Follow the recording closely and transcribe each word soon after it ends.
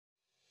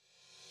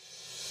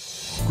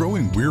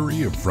growing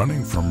weary of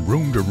running from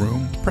room to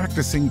room,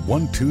 practicing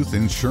one-tooth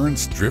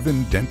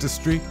insurance-driven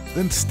dentistry?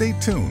 Then stay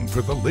tuned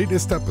for the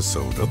latest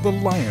episode of The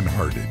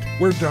Lionhearted,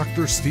 where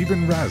Dr.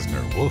 Stephen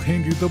Rasner will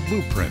hand you the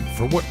blueprint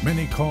for what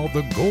many call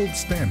the gold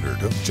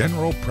standard of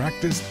general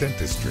practice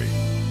dentistry.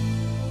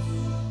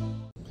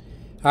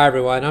 Hi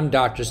everyone, I'm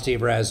Dr. Steve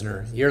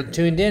Rasner. You're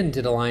tuned in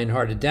to The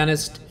Lionhearted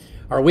Dentist,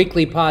 our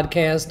weekly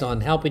podcast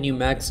on helping you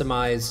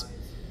maximize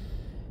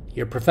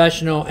your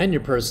professional and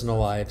your personal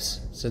lives,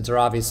 since they're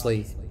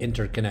obviously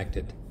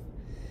interconnected.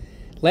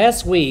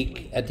 Last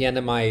week, at the end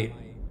of my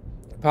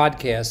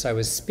podcast, I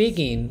was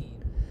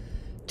speaking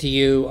to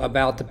you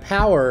about the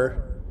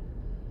power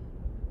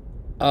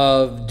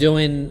of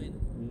doing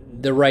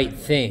the right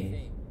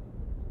thing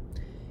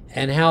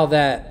and how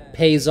that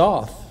pays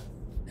off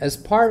as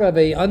part of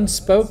an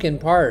unspoken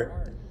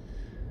part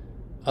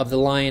of the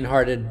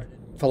Lionhearted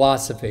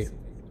philosophy.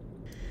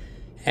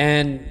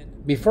 And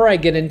before I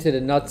get into the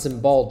nuts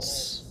and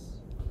bolts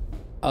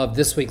of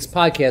this week's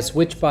podcast,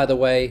 which, by the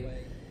way,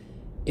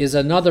 is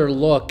another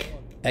look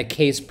at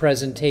case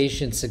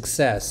presentation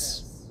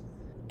success,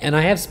 and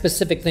I have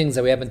specific things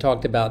that we haven't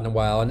talked about in a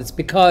while, and it's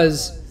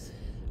because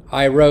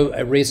I wrote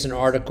a recent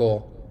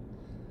article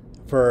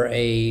for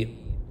a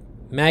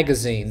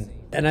magazine,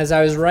 and as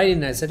I was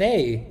writing, I said,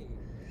 hey,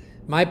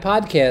 my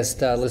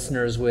podcast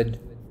listeners would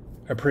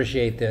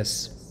appreciate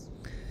this.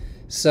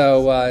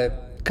 So a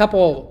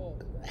couple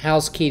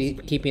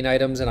housekeeping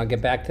items, and I'll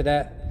get back to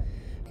that.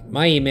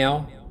 My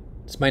email,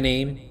 it's my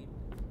name,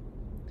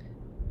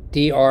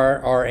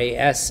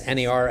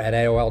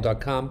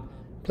 drrasner@aol.com.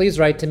 Please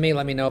write to me.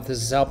 Let me know if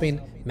this is helping.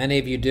 Many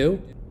of you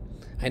do.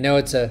 I know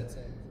it's a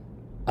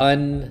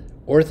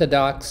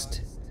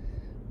unorthodox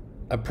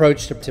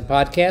approach to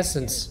podcasts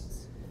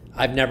since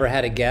I've never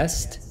had a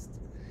guest.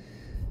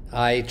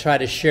 I try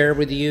to share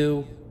with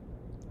you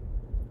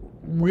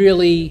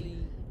really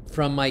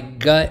from my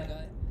gut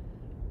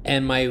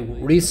and my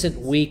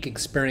recent week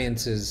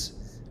experiences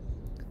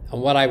on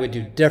what I would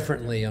do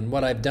differently, on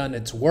what I've done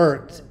that's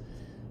worked,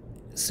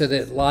 so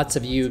that lots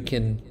of you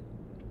can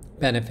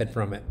benefit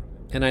from it.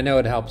 And I know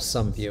it helps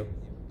some of you,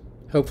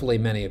 hopefully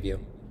many of you.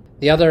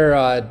 The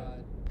other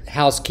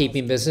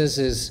housekeeping business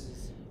is,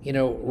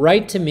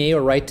 write to me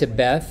or write to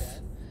Beth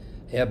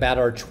about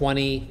our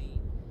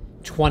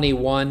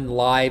 2021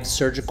 live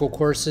surgical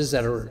courses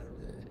that are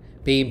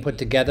being put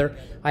together.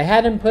 I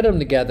hadn't put them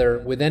together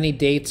with any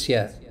dates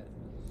yet,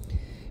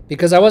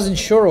 because I wasn't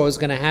sure what was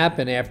going to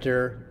happen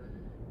after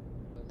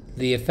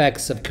the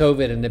effects of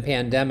COVID and the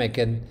pandemic.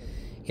 And,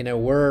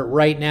 we're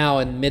right now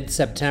in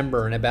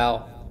mid-September and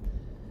about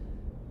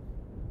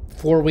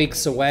 4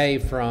 weeks away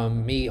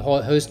from me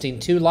hosting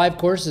 2 live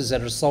courses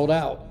that are sold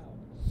out.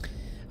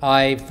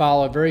 I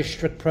follow very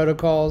strict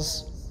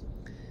protocols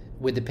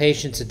with the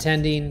patients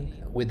attending,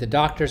 with the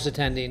doctors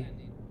attending,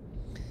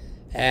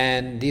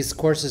 and these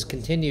courses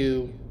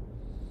continue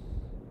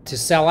to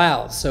sell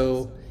out.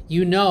 So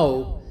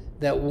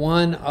that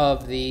one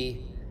of the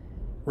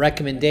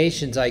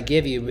recommendations I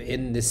give you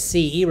in the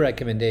CE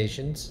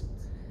recommendations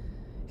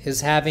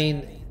is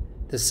having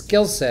the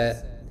skill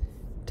set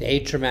to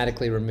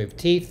atraumatically remove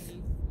teeth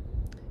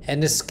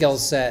and the skill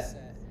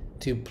set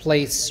to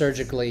place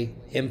surgically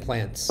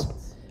implants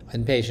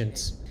in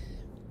patients.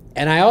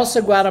 And I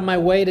also go out of my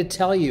way to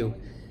tell you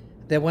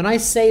that when I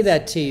say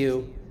that to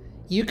you,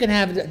 you can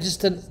have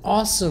just an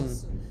awesome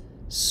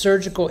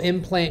surgical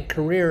implant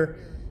career,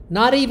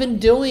 not even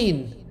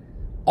doing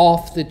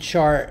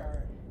off-the-chart,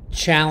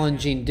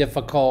 challenging,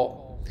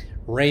 difficult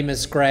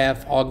ramus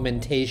graft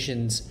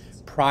augmentations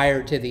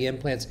prior to the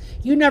implants.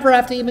 You never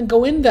have to even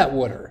go in that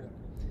water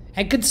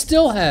and could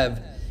still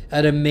have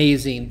an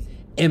amazing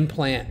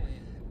implant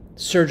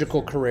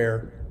surgical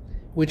career,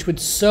 which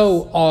would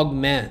so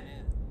augment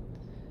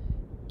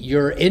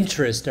your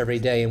interest every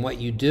day in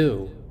what you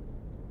do,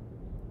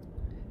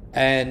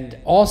 and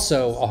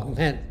also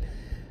augment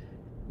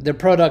the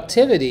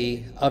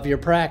productivity of your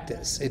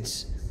practice.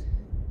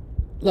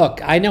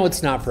 Look, I know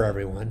it's not for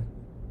everyone,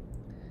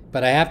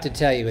 but I have to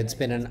tell you, it's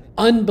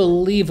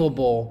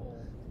unbelievable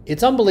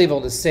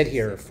to sit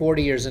here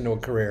 40 years into a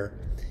career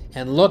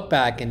and look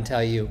back and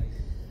tell you,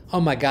 oh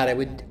my God, I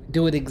would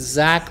do it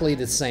exactly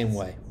the same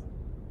way,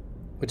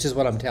 which is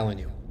what I'm telling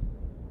you.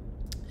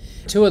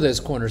 2 of those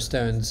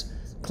cornerstones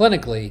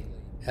clinically,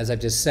 as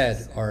I've just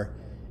said, are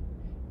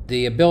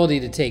the ability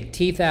to take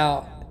teeth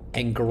out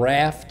and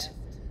graft.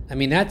 I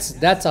mean,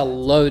 that's a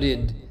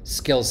loaded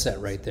skill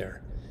set right there.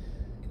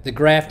 The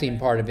grafting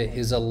part of it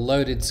is a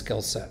loaded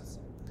skill set.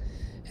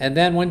 And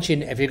then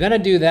if you're going to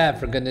do that,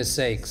 for goodness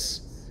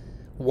sakes,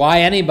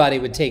 why anybody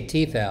would take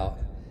teeth out,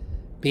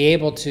 be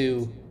able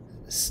to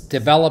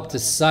develop the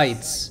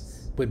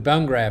sites with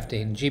bone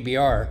grafting,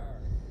 GBR,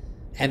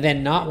 and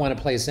then not want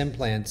to place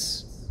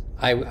implants,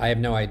 I have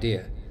no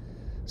idea.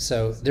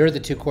 So they're the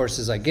 2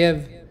 courses I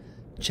give.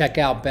 Check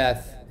out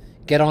Beth.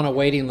 Get on a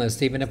waiting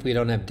list, even if we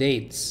don't have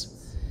dates,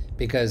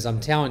 because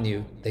I'm telling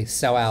you, they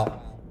sell out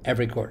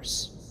every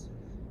course,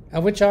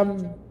 of which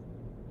I'm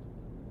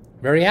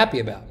very happy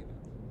about.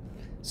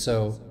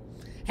 So,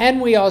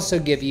 and we also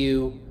give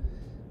you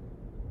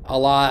a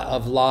lot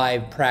of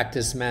live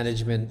practice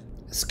management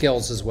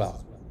skills as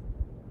well.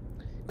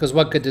 Because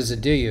what good does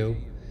it do you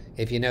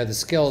if you know the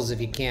skills, if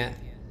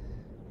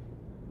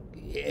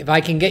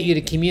I can get you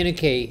to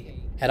communicate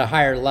at a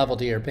higher level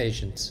to your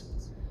patients,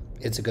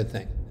 it's a good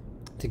thing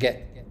to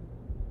get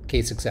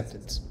case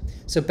acceptance.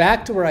 So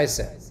back to where I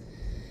said,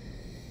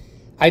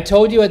 I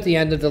told you at the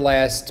end of the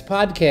last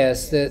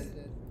podcast that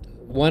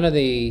one of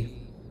the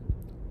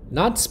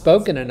not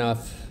spoken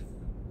enough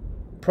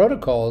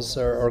protocols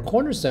or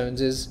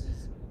cornerstones is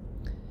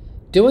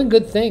doing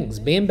good things,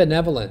 being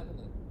benevolent.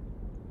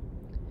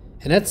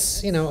 And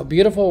that's, a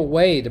beautiful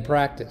way to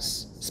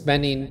practice,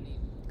 spending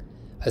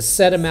a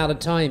set amount of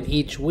time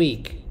each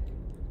week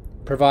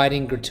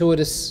providing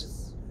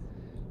gratuitous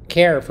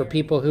care for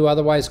people who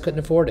otherwise couldn't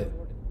afford it.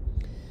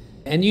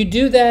 And you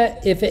do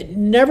that if it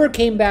never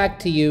came back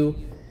to you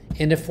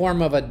in the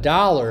form of a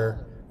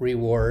dollar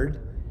reward,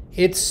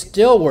 it's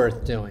still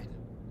worth doing.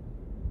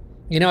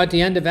 At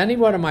the end of any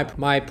one of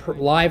my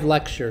live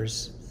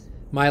lectures,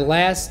 my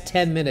last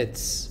 10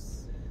 minutes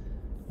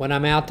when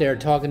I'm out there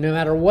talking, no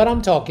matter what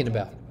I'm talking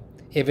about,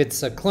 if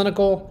it's a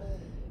clinical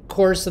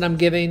course that I'm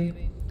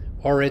giving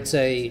or it's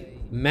a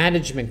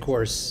management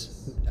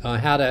course,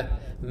 how to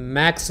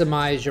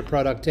maximize your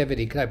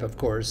productivity type of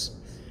course,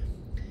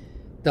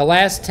 the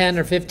last 10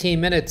 or 15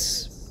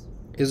 minutes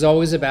is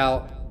always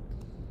about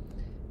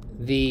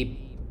the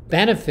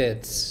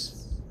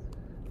benefits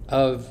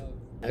of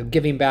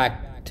giving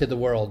back to the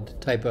world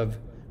type of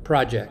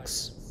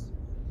projects.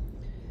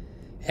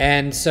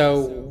 And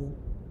so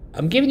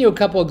I'm giving you a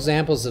couple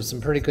examples of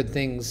some pretty good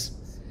things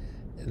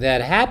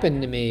that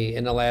happened to me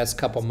in the last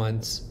couple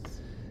months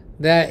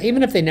that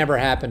even if they never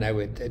happened, I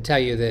would tell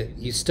you that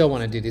you still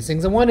want to do these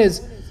things. And one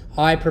is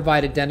I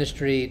provided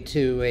dentistry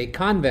to a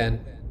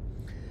convent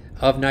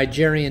of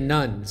Nigerian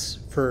nuns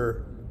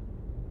for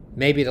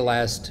maybe the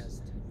last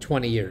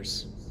 20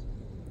 years.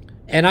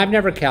 And I've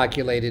never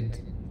calculated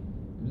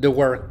the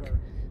work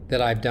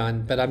that I've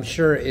done, but I'm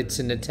sure it's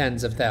in the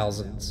tens of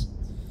thousands.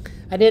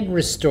 I didn't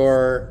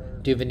restore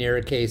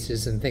veneer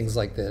cases and things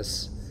like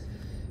this,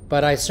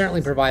 but I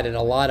certainly provided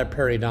a lot of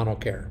periodontal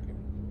care.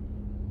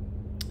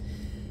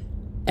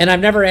 And I've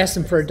never asked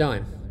them for a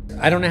dime.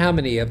 I don't know how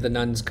many of the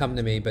nuns come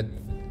to me, but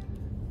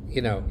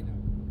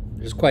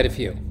there's quite a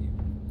few.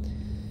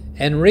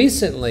 And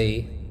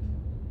recently,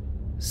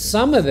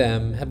 some of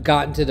them have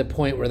gotten to the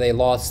point where they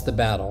lost the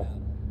battle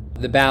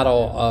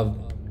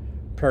of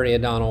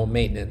periodontal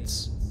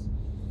maintenance.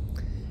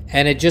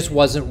 And it just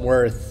wasn't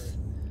worth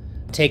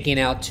taking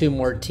out 2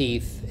 more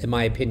teeth, in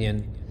my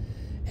opinion,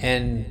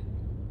 and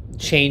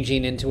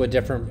changing into a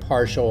different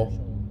partial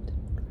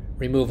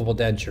removable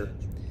denture.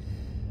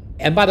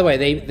 And by the way,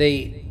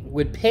 they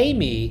would pay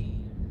me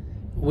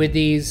with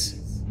these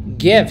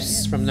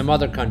gifts from the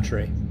mother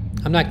country.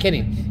 I'm not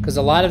kidding, because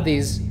a lot of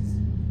these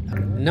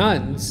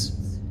nuns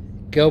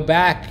go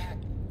back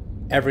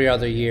every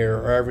other year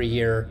or every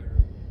year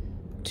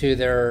to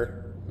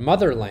their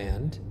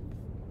motherland,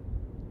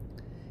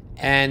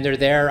 and they're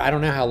there, I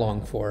don't know how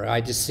long for.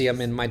 I just see them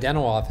in my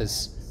dental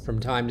office from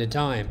time to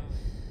time.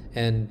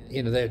 And,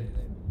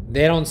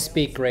 they don't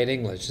speak great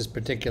English, this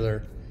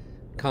particular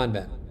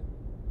convent.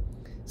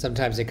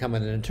 Sometimes they come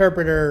with an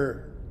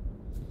interpreter.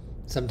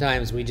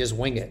 Sometimes we just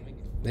wing it.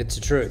 It's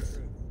the truth.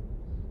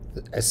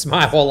 I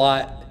smile a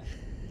lot.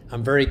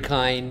 I'm very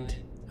kind.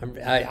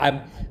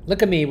 I'm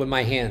look at me with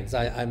my hands.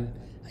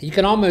 You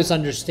can almost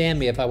understand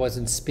me if I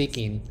wasn't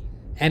speaking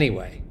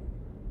anyway.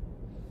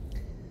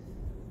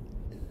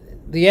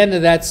 The end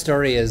of that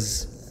story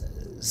is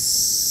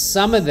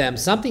some of them,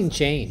 something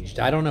changed.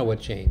 I don't know what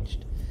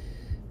changed.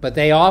 But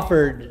they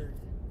offered,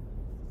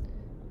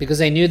 because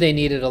they knew they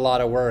needed a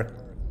lot of work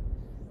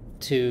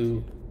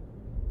to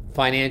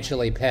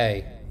financially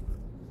pay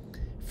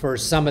for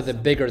some of the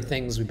bigger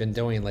things we've been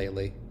doing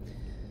lately.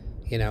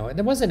 And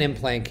it wasn't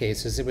implant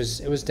cases, it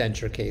was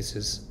denture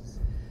cases.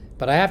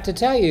 But I have to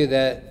tell you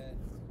that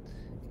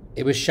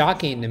it was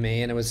shocking to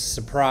me, and it was a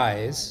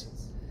surprise.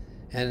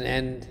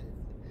 And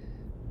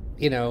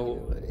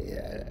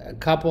a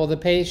couple of the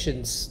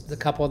patients, a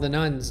couple of the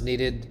nuns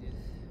needed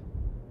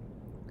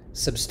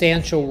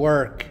substantial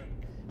work,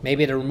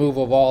 maybe the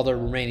removal of all the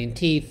remaining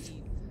teeth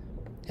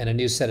and a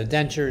new set of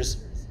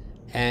dentures.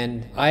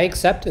 And I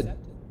accepted,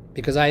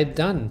 because I had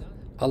done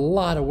a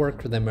lot of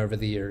work for them over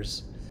the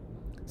years.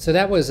 So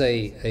that was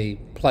a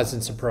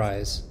pleasant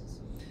surprise.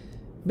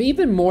 But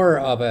even more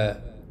of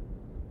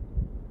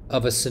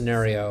a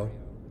scenario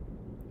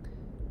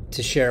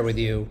to share with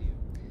you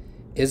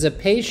is a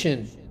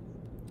patient,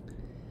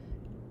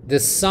 the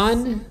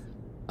son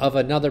of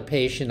another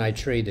patient I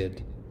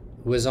treated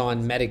who was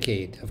on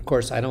Medicaid. Of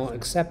course, I don't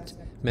accept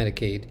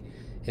Medicaid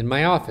in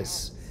my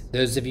office.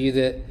 Those of you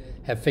that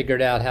have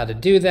figured out how to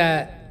do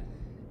that,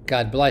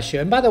 God bless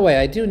you. And by the way,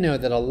 I do know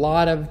that a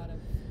lot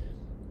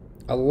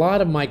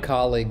of my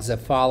colleagues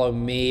that follow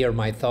me or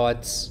my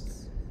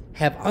thoughts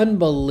have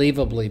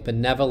unbelievably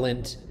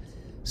benevolent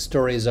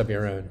stories of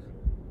your own.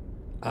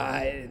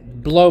 I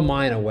blow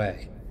mine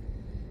away.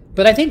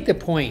 But I think the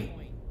point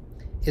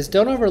is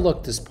don't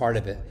overlook this part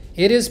of it.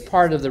 It is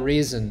part of the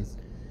reason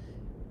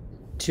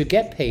to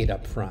get paid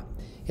up front.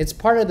 It's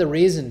part of the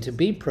reason to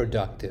be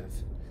productive,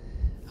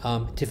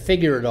 to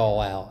figure it all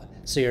out,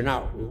 so you're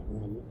not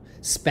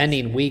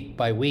spending week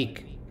by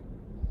week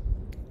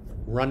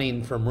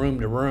running from room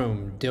to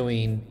room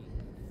doing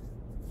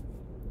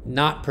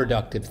not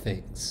productive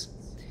things,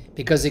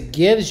 because it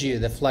gives you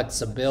the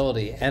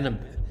flexibility and a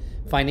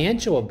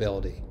financial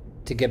ability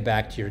to get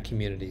back to your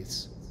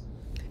communities.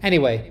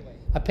 Anyway,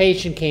 a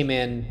patient came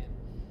in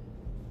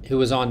who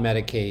was on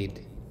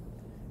Medicaid,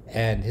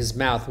 and his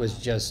mouth was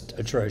just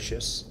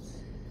atrocious.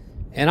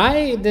 And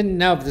I didn't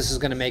know if this was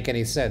going to make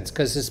any sense,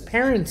 because his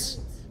parents,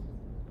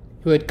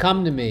 who had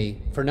come to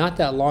me for not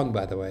that long,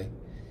 by the way,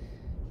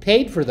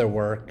 paid for their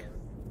work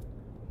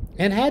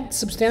and had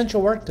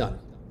substantial work done.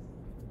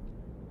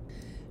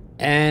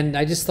 And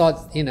I just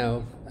thought,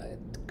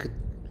 could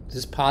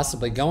this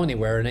possibly go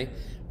anywhere? And they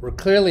were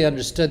clearly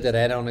understood that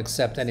I don't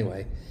accept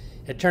anyway.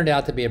 It turned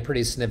out to be a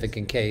pretty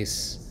significant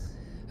case.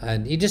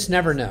 And you just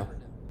never know.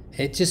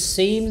 It just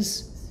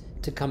seems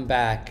to come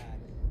back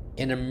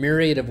in a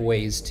myriad of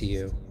ways to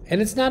you.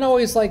 And it's not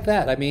always like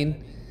that. I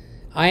mean,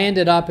 I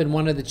ended up in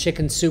one of the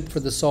Chicken Soup for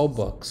the Soul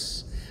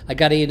books. I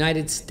got a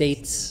United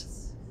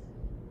States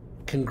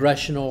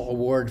Congressional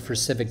Award for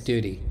Civic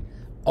Duty.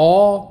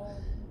 All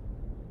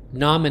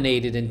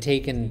nominated and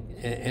taken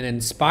and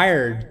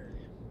inspired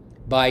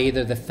by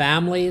either the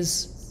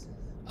families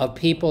of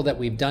people that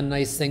we've done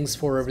nice things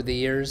for over the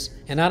years.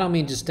 And I don't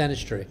mean just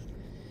dentistry.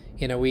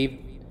 We've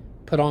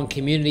put on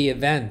community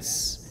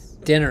events,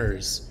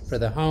 dinners for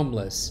the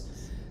homeless,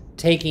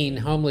 taking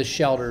homeless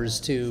shelters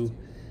to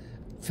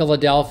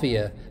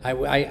Philadelphia.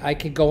 I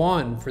could go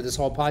on for this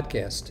whole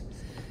podcast.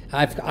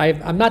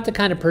 I'm not the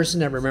kind of person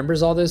that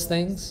remembers all those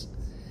things,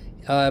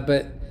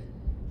 but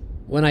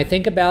when I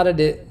think about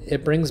it,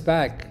 it brings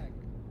back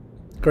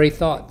great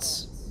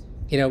thoughts.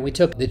 We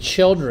took the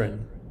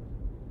children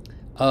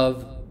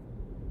of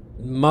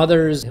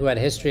mothers who had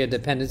a history of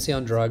dependency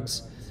on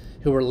drugs,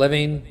 who were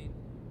living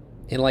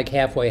in like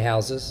halfway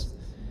houses.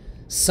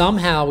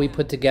 Somehow we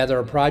put together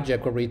a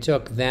project where we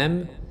took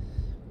them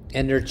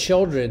and their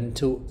children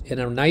in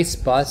a nice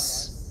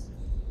bus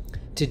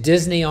to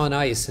Disney on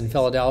Ice in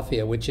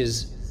Philadelphia, which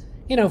is,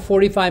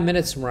 45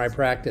 minutes from where I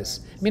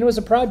practice. I mean, it was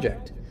a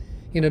project,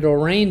 to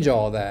arrange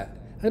all that.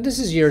 And this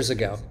is years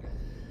ago.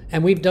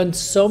 And we've done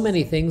so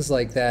many things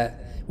like that.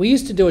 We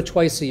used to do it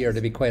twice a year, to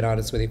be quite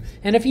honest with you.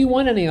 And if you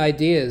want any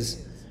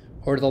ideas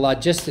or the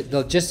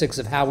logistics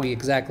of how we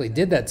exactly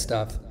did that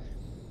stuff,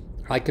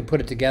 I could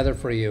put it together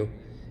for you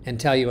and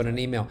tell you in an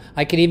email.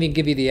 I could even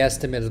give you the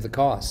estimate of the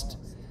cost.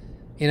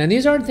 And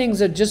these aren't things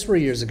that just were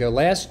years ago.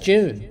 Last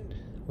June,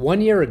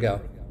 1 year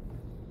ago,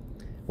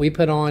 we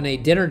put on a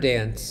dinner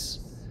dance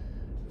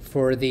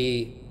for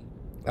the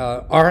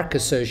ARC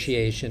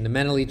Association, the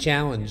mentally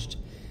challenged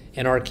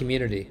in our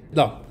community.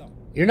 Look,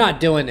 you're not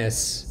doing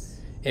this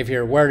if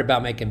you're worried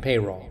about making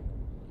payroll.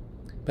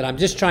 But I'm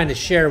just trying to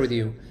share with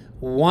you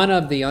one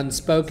of the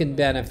unspoken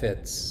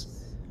benefits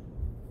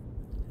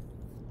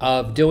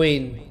of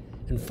doing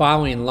and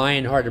following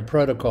Lionhearted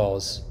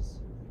protocols,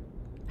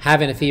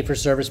 having a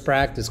fee-for-service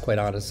practice, quite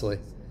honestly,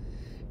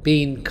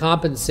 being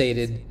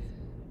compensated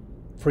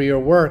for your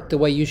work the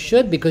way you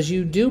should, because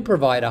you do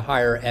provide a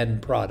higher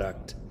end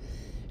product.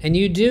 And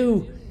you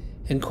do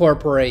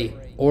incorporate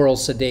oral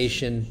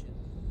sedation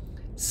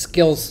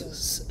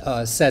skills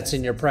sets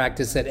in your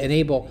practice that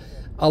enable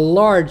a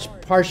large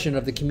portion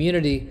of the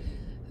community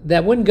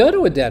that wouldn't go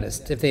to a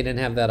dentist if they didn't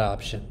have that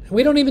option.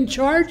 We don't even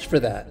charge for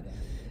that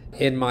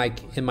in my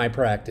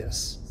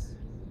practice.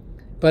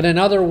 But in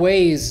other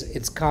ways,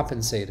 it's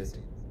compensated.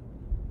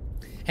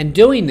 And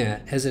doing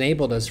that has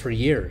enabled us for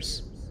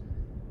years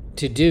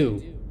to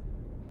do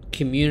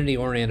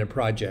community-oriented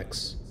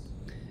projects.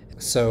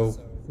 So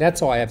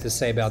that's all I have to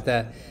say about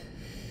that.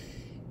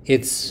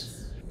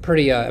 It's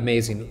pretty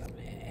amazing.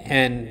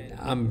 And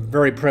I'm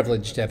very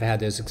privileged to have had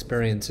those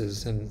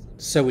experiences, and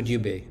so would you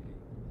be.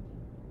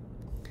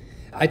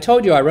 I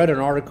told you I read an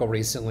article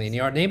recently, and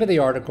the name of the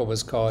article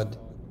was called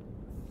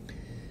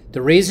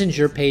 "The Reasons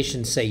Your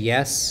Patients Say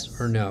Yes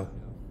or No."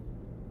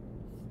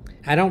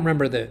 I don't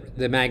remember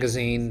the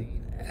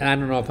magazine, and I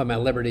don't know if I'm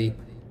at liberty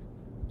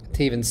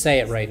to even say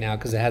it right now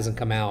because it hasn't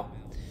come out.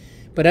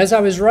 But as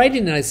I was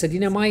writing it, I said,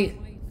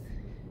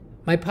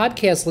 my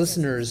podcast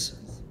listeners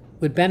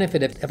would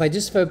benefit if I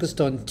just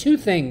focused on two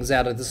things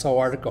out of this whole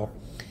article.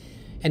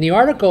 And the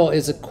article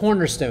is a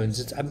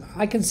cornerstones.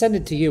 I can send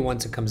it to you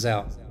once it comes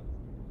out.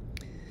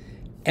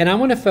 And I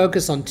want to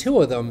focus on two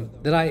of them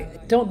that I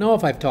don't know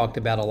if I've talked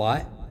about a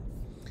lot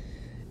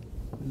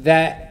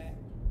that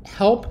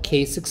help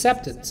case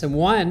acceptance. And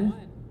one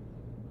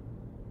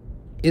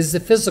is the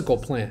physical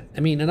plant.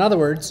 I mean, in other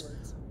words,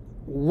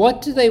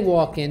 what do they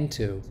walk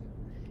into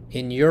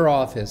in your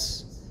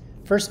office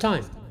first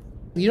time?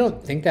 You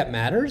don't think that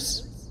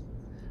matters?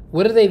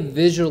 What do they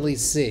visually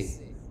see?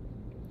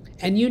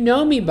 And you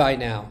know me by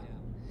now.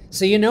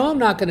 So you know I'm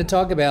not going to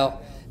talk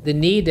about the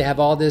need to have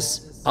all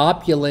this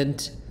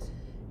opulent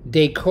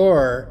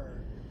decor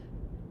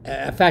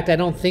In fact, I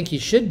don't think you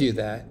should do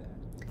that.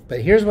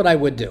 But here's what I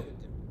would do.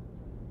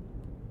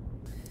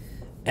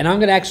 And I'm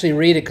going to actually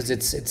read it because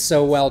it's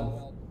so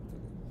well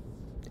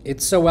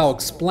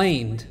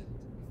explained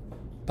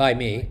by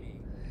me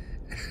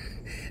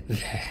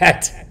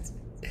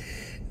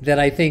that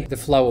I think the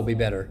flow will be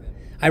better.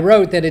 I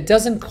wrote that it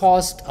doesn't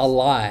cost a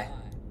lot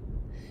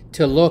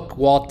to look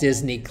Walt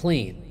Disney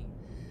clean,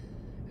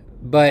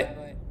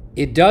 but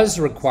it does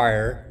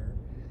require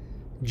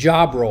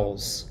job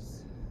roles.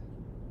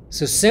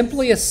 So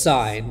simply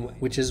assign,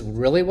 which is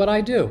really what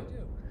I do,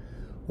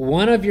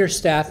 one of your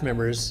staff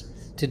members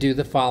to do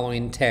the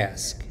following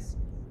task.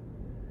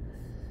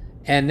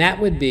 And that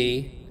would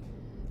be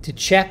to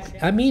check,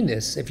 I mean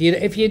this, if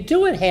you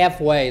do it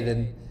halfway,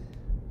 then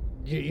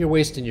you're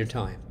wasting your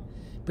time.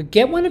 But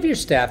get one of your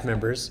staff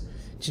members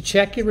to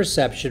check your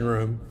reception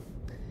room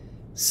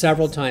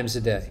several times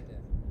a day,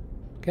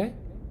 okay?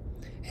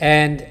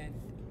 And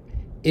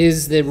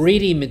is the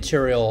reading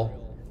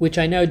material, which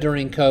I know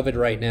during COVID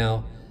right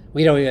now,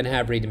 we don't even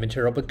have reading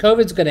material, but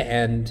COVID's going to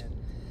end,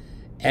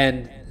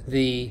 and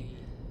the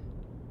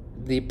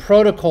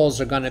protocols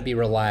are going to be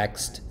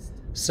relaxed.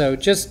 So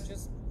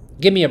just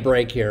give me a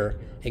break here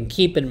and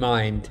keep in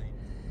mind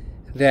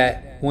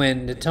that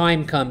when the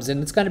time comes,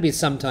 and it's going to be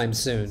sometime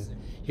soon,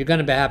 you'll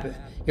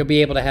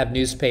be able to have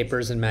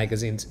newspapers and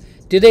magazines.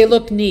 Do they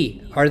look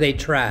neat? Are they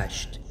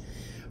trashed?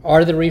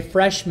 Are the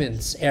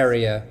refreshments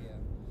area,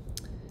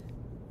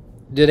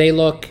 do they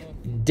look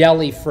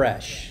deli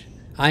fresh?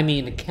 I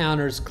mean, the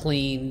counter's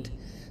cleaned.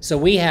 So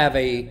we have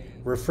a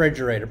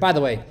refrigerator. By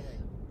the way,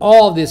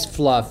 all this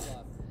fluff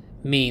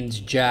means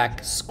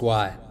jack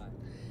squat.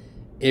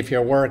 If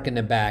your work in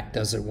the back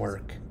doesn't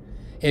work,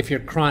 if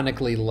you're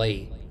chronically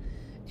late,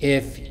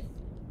 if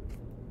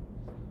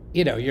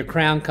your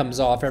crown comes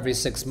off every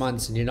 6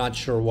 months and you're not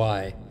sure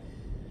why,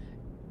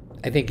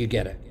 I think you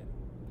get it.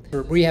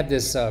 We have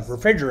this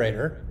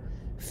refrigerator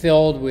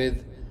filled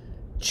with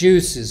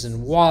juices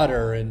and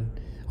water, and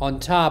on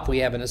top we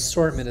have an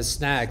assortment of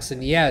snacks.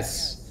 And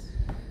yes,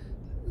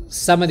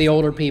 some of the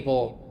older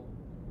people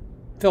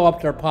fill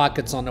up their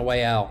pockets on the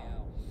way out.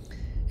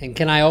 And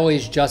can I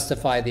always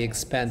justify the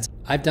expense?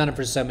 I've done it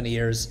for so many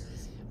years.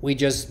 We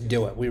just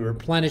do it. We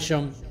replenish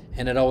them,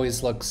 and it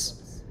always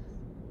looks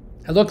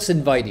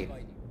inviting.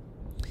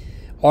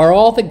 Are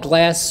all the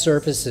glass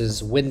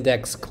surfaces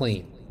Windex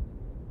clean?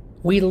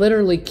 We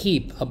literally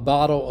keep a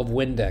bottle of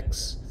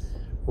Windex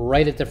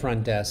right at the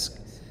front desk.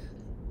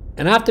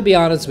 And I have to be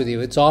honest with you,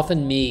 it's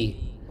often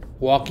me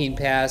walking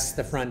past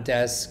the front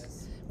desk,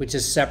 which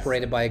is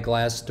separated by a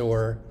glass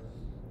door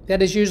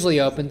that is usually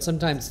open.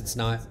 Sometimes it's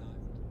not.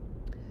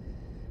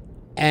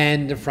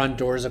 And the front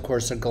doors, of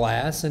course, are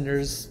glass, and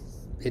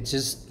it's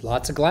just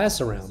lots of glass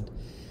around.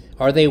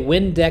 Are they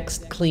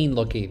Windex clean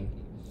looking?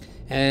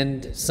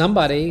 And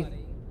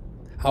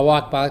I'll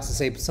walk by and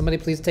say, somebody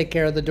please take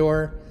care of the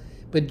door.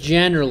 But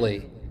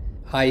generally,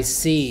 I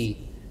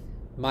see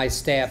my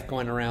staff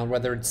going around,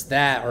 whether it's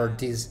that or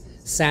these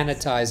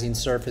sanitizing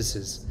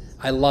surfaces.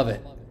 I love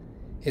it.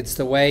 It's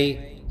the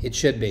way it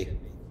should be.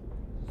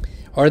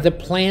 Are the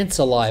plants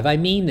alive? I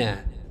mean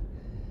that.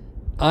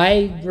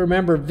 I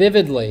remember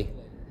vividly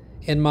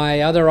in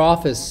my other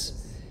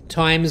office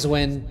times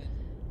when,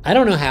 I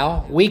don't know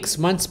how, weeks,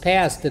 months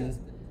passed, and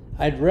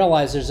I'd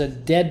realize there's a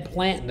dead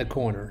plant in the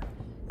corner.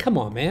 Come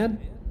on, man.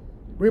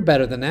 We're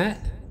better than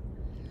that.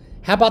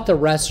 How about the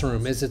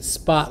restroom? Is it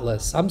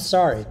spotless? I'm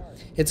sorry.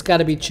 It's got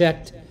to be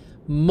checked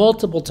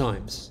multiple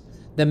times.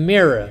 The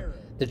mirror,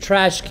 the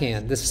trash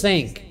can, the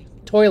sink,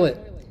 toilet.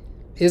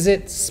 Is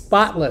it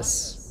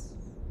spotless?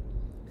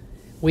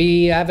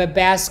 We have a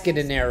basket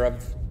in there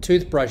of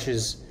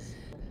toothbrushes.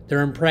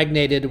 They're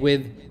impregnated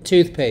with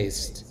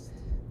toothpaste.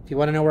 If you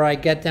want to know where I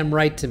get them,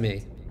 write to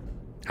me.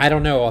 I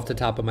don't know off the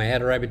top of my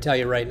head, or I would tell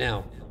you right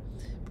now.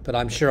 But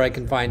I'm sure I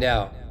can find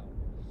out.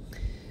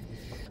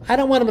 I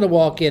don't want them to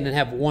walk in and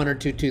have one or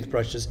two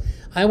toothbrushes.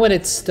 I want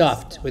it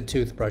stuffed with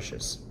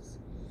toothbrushes.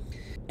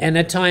 And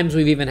at times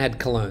we've even had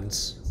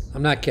colognes.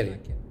 I'm not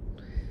kidding.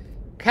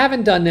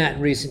 Haven't done that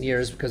in recent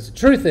years because the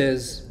truth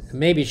is,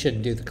 maybe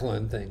shouldn't do the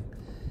cologne thing.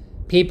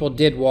 People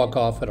did walk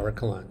off with our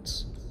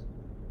colognes.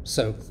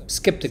 So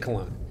skip the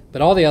cologne.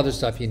 But all the other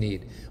stuff you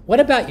need.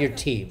 What about your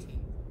team?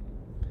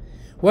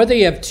 Whether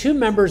you have 2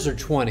 members or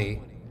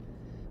 20,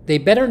 they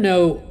better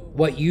know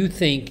what you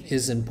think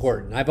is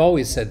important. I've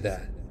always said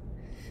that.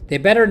 They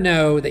better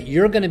know that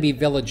you're going to be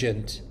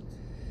vigilant,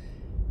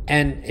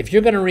 and if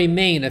you're going to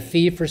remain a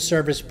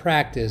fee-for-service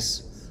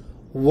practice,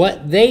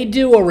 what they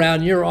do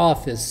around your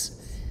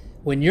office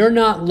when you're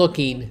not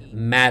looking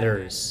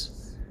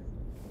matters.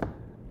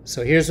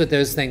 So here's what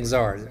those things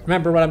are.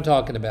 Remember what I'm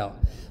talking about.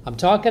 I'm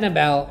talking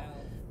about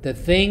the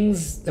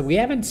things that we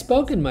haven't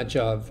spoken much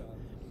of,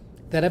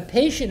 that a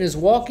patient is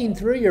walking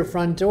through your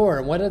front door,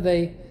 and what are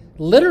they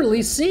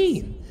literally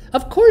seeing?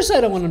 Of course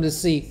I don't want them to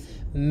see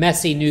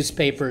messy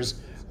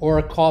newspapers or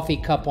a coffee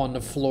cup on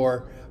the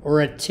floor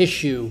or a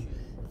tissue.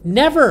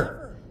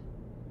 Never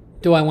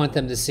do I want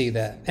them to see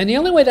that. And the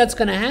only way that's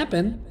going to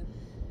happen,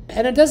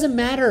 and it doesn't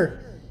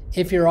matter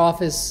if your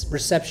office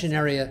reception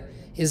area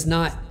is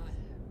not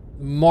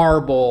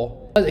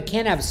marble. It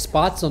can't have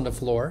spots on the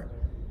floor.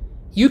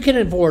 You can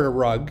afford a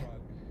rug.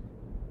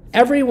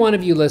 Every one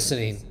of you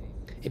listening,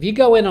 if you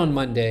go in on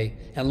Monday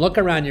and look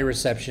around your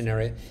reception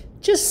area,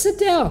 just sit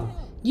down.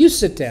 You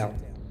sit down.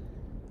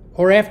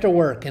 Or after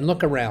work and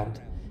look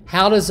around.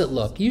 How does it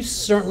look? You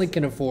certainly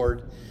can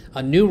afford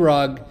a new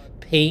rug,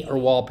 paint, or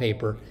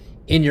wallpaper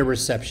in your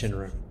reception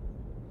room.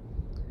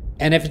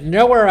 And if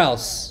nowhere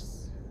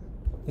else,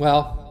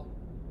 well,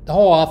 the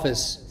whole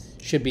office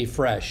should be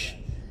fresh.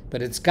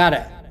 But it's got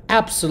to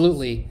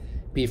absolutely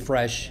be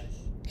fresh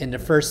in the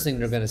first thing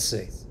they're going to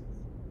see.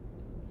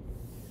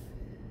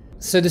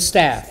 So the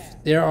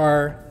staff, there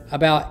are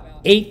about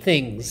 8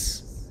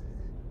 things,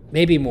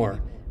 maybe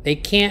more. They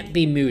can't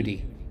be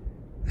moody.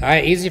 All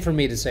right, easy for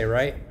me to say,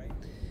 right?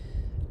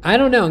 I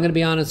don't know. I'm going to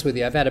be honest with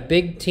you. I've had a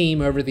big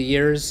team over the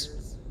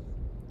years.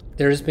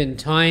 There's been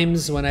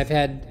times when I've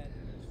had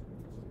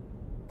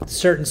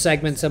certain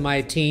segments of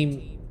my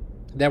team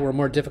that were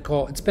more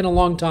difficult. It's been a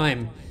long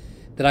time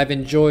that I've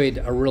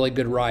enjoyed a really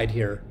good ride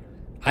here.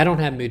 I don't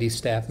have moody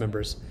staff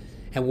members.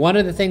 And one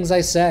of the things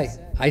I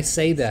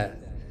say that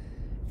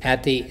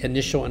at the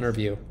initial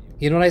interview.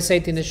 You know what I say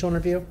at the initial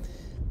interview?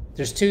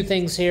 There's 2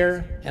 things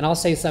here, and I'll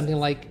say something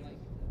like,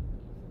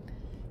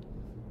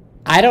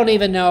 I don't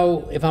even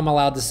know if I'm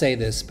allowed to say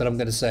this, but I'm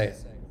going to say it.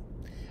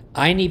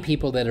 I need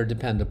people that are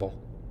dependable.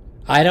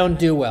 I don't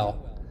do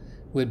well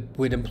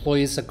with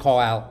employees that call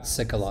out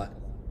sick a lot.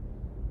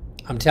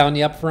 I'm telling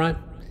you up front,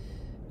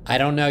 I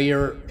don't know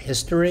your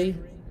history.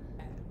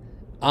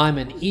 I'm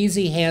an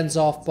easy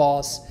hands-off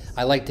boss.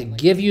 I like to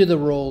give you the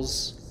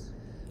rules.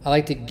 I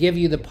like to give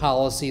you the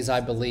policies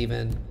I believe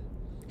in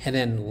and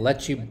then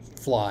let you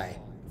fly.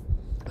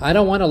 I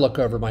don't want to look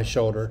over my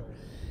shoulder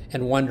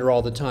and wonder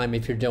all the time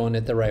if you're doing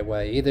it the right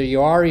way. Either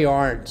you are or you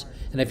aren't.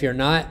 And if you're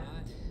not,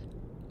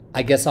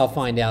 I guess I'll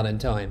find out in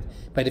time.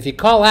 But if you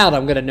call out,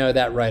 I'm going to know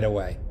that right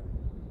away.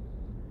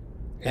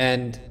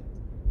 And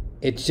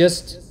it's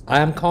just,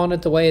 I'm calling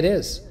it the way it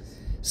is.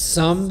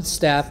 Some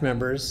staff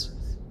members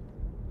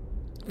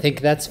think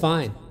that's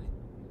fine.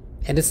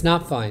 And it's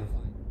not fine.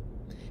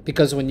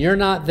 Because when you're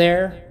not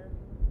there,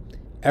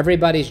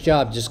 everybody's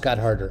job just got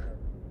harder.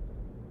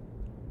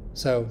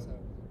 So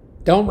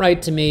don't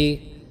write to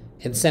me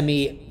and send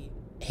me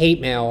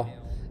hate mail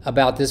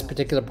about this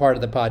particular part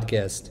of the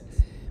podcast.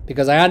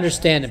 Because I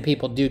understand that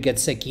people do get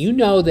sick. You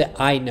know that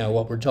I know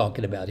what we're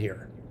talking about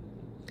here.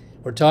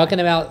 We're talking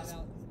about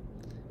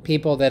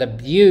people that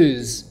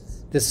abuse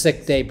the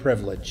sick day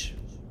privilege.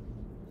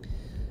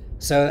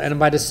 So, and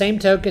by the same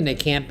token, they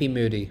can't be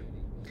moody.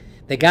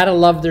 They got to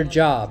love their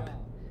job.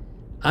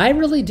 I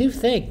really do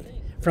think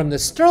from the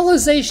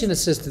sterilization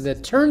assistant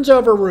that turns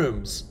over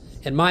rooms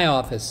in my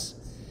office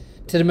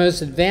to the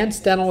most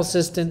advanced dental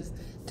assistant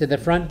to the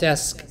front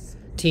desk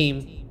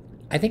team,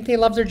 I think they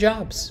love their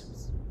jobs.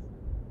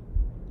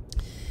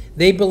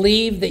 They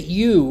believe that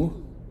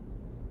you,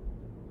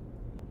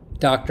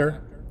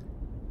 doctor,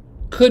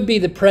 could be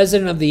the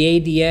president of the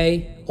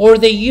ADA or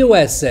the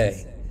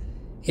USA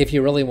if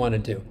you really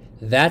wanted to.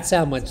 That's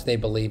how much they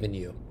believe in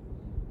you.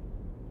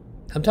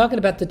 I'm talking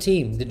about the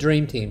team, the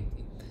dream team.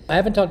 I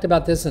haven't talked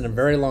about this in a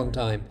very long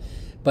time,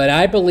 but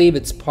I believe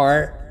it's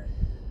part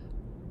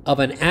of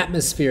an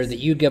atmosphere that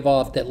you give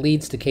off that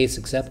leads to case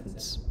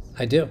acceptance.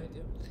 I do.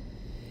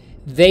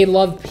 They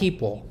love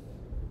people.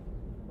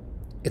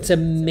 It's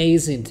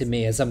amazing to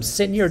me. As I'm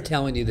sitting here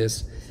telling you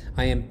this,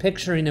 I am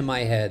picturing in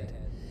my head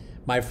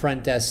my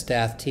front desk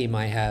staff team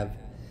I have.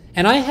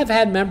 And I have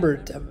had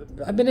members,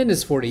 I've been in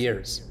this 40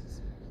 years,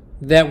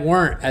 that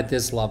weren't at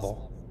this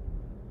level.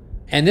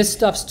 And this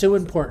stuff's too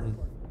important.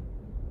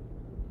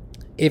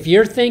 If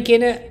you're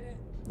thinking it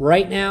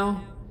right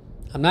now,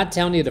 I'm not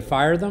telling you to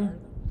fire them.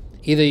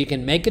 Either you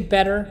can make it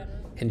better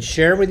and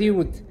share with you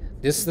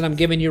with this that I'm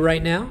giving you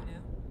right now,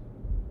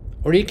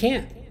 or you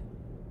can't.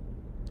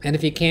 And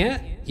if you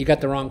can't, you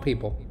got the wrong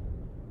people.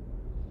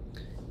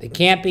 They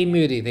can't be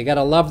moody. They got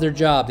to love their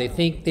job. They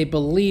think they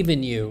believe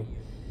in you.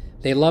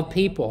 They love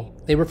people.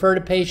 They refer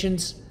to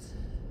patients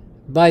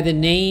by the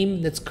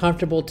name that's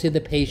comfortable to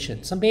the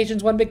patient. Some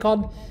patients want to be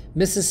called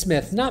Mrs.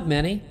 Smith. Not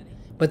many,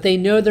 but they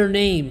know their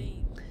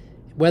name,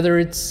 whether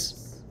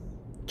it's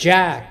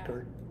Jack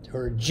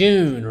or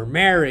June or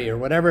Mary or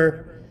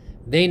whatever.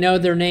 They know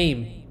their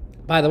name.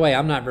 By the way,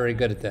 I'm not very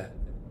good at that.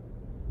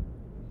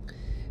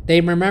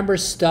 They remember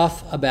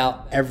stuff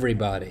about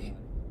everybody.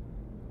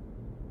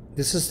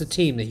 This is the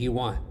team that you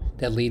want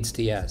that leads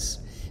to yes.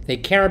 They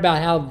care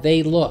about how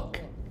they look.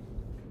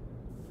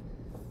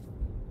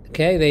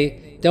 Okay,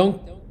 they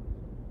don't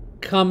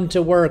come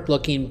to work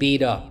looking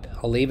beat up.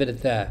 I'll leave it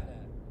at that.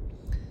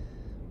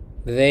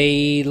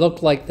 They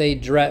look like they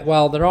dress,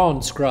 well, they're all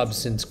in scrubs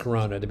since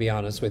Corona, to be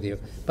honest with you.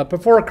 But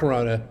before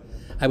Corona,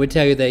 I would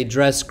tell you they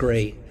dress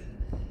great.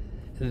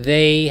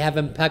 They have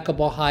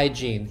impeccable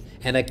hygiene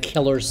and a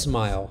killer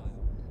smile.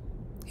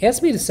 He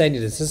asked me to send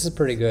you this. This is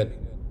pretty good.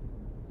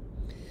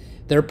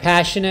 They're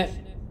passionate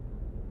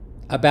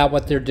about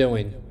what they're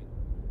doing.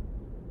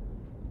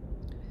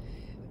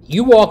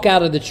 You walk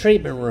out of the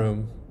treatment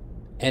room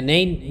and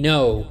they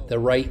know the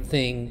right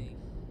thing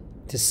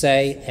to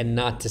say and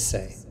not to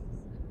say.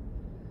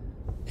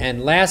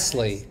 And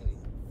lastly,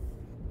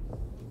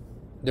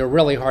 they're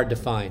really hard to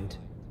find.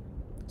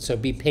 So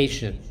be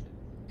patient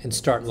and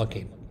start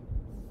looking.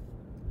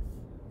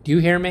 Do you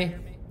hear me?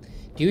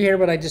 Do you hear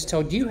what I just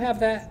told you? Do you have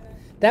that?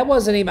 That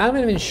wasn't even, I'm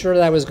not even sure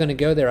that I was going to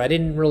go there. I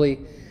didn't really,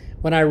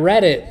 when I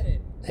read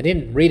it, I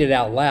didn't read it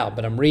out loud,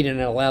 but I'm reading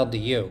it aloud to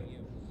you.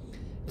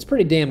 It's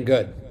pretty damn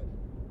good.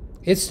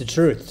 It's the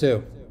truth,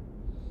 too.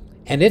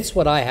 And it's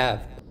what I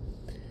have.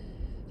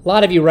 A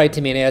lot of you write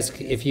to me and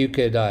ask if you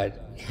could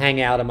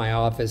hang out in my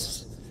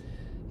office.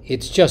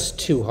 It's just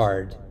too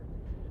hard.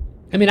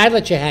 I mean, I'd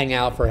let you hang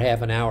out for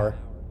half an hour,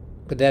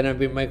 but then it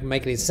wouldn't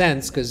make any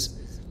sense because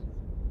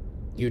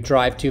you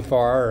drive too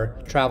far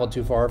or travel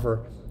too far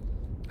for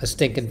a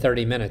stinking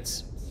 30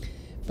 minutes.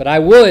 But I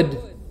would,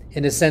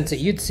 in the sense that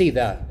you'd see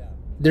that.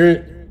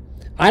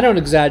 I don't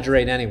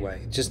exaggerate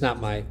anyway. It's just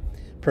not my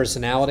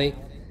personality.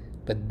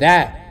 But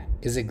that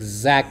is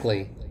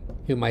exactly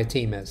who my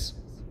team is.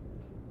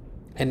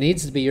 And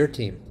needs to be your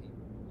team.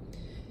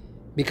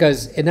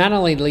 Because it not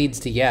only leads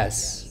to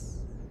yes,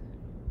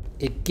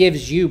 it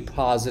gives you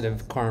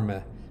positive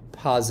karma,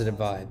 positive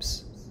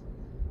vibes.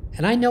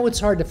 And I know it's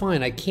hard to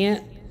find. I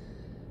can't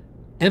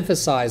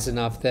emphasize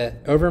enough that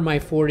over my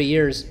 40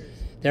 years,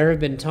 there have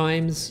been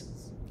times,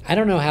 I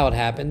don't know how it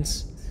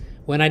happens,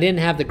 when I didn't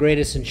have the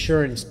greatest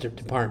insurance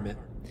department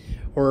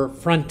or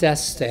front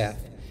desk staff.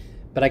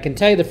 But I can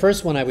tell you the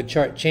first one I would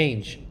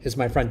change is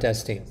my front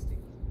desk team.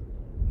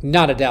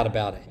 Not a doubt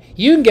about it.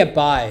 You can get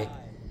by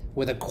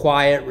with a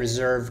quiet,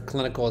 reserved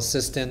clinical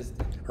assistant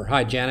or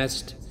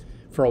hygienist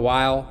for a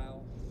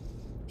while.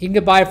 You can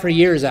get by for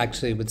years,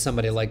 actually, with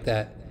somebody like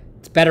that.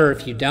 It's better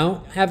if you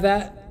don't have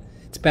that.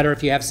 It's better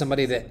if you have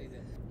somebody that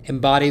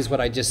embodies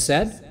what I just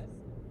said.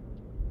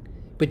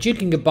 But you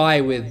can get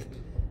by with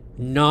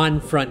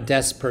non-front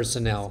desk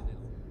personnel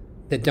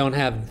that don't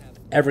have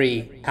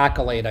every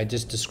accolade I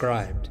just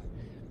described.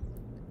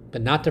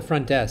 But not the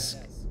front desk.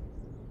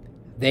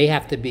 They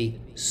have to be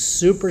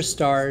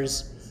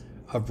superstars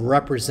of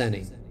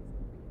representing.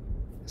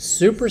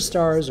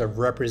 Superstars of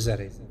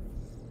representing.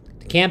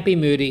 They can't be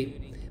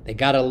moody. They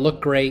got to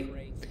look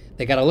great.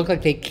 They got to look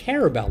like they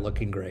care about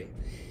looking great.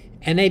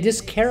 And they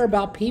just care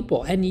about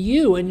people and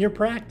you and your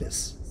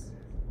practice.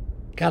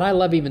 God, I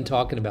love even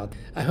talking about it.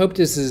 I hope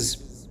this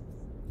is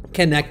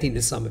connecting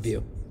to some of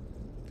you.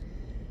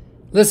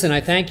 Listen, I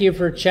thank you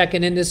for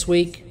checking in this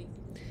week.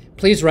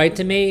 Please write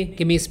to me.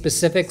 Give me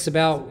specifics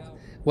about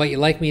what you'd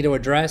like me to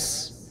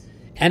address.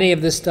 Any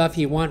of this stuff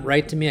you want,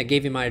 write to me. I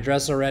gave you my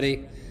address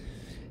already.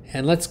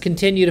 And let's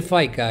continue to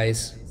fight,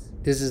 guys.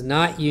 This is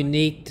not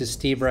unique to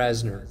Steve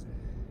Rasner.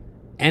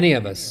 Any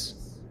of us,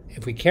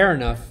 if we care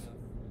enough,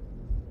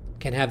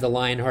 can have the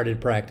Lionhearted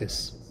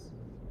practice.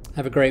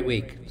 Have a great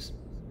week.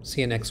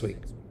 See you next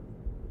week.